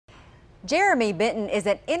Jeremy Benton is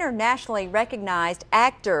an internationally recognized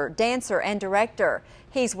actor, dancer, and director.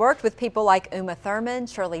 He's worked with people like Uma Thurman,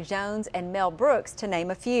 Shirley Jones, and Mel Brooks, to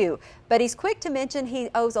name a few. But he's quick to mention he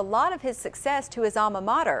owes a lot of his success to his alma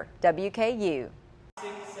mater, WKU.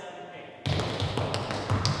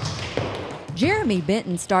 Jeremy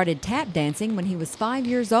Benton started tap dancing when he was 5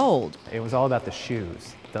 years old. It was all about the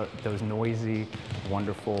shoes, those noisy,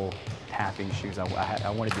 wonderful tapping shoes. I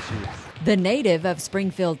wanted the shoes. The native of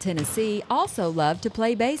Springfield, Tennessee, also loved to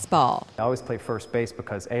play baseball. I always played first base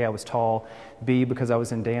because A, I was tall, B, because I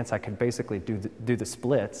was in dance, I could basically do the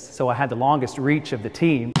splits, so I had the longest reach of the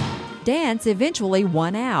team. Dance eventually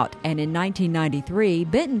won out, and in 1993,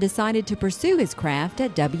 Benton decided to pursue his craft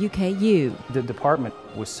at WKU. The department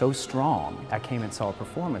was so strong, I came and saw a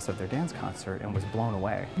performance of their dance concert and was blown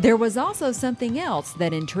away. There was also something else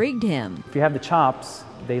that intrigued him. If you have the chops,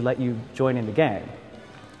 they let you join in the game.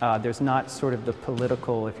 There's not sort of the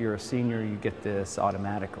political, if you're a senior, you get this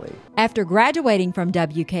automatically. After graduating from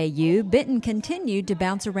WKU, Benton continued to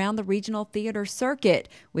bounce around the regional theater circuit,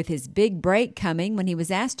 with his big break coming when he was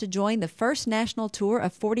asked to join the first national tour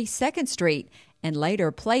of 42nd Street, and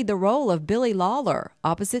later played the role of Billy Lawler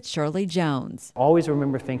opposite Shirley Jones. Always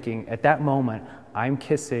remember thinking, at that moment, I'm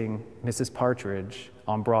kissing Mrs. Partridge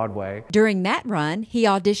on Broadway. During that run, he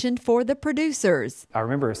auditioned for The Producers. I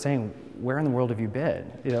remember saying, where in the world have you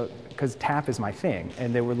been? You know, because tap is my thing,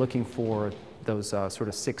 and they were looking for those sort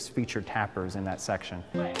of 6 featured tappers in that section.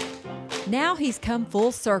 Now he's come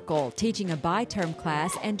full circle, teaching a bi-term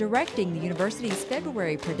class and directing the university's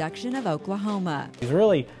February production of Oklahoma. He's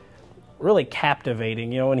really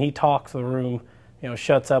captivating. You know, when he talks, the room,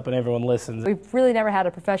 shuts up and everyone listens. We've really never had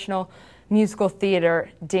a professional musical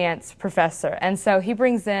theater dance professor, and so he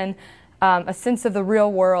brings in a sense of the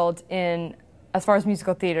real world as far as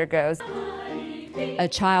musical theater goes. A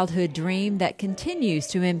childhood dream that continues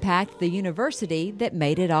to impact the university that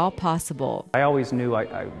made it all possible. I always knew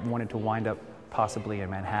I wanted to wind up possibly in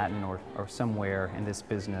Manhattan or somewhere in this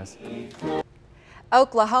business.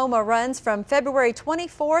 Oklahoma runs from February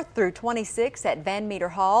 24th through 26th at Van Meter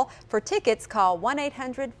Hall. For tickets, call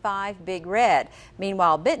 1-800-5-BIG-RED.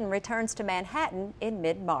 Meanwhile, Benton returns to Manhattan in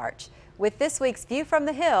mid-March. With this week's View from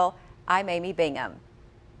the Hill, I'm Amy Bingham.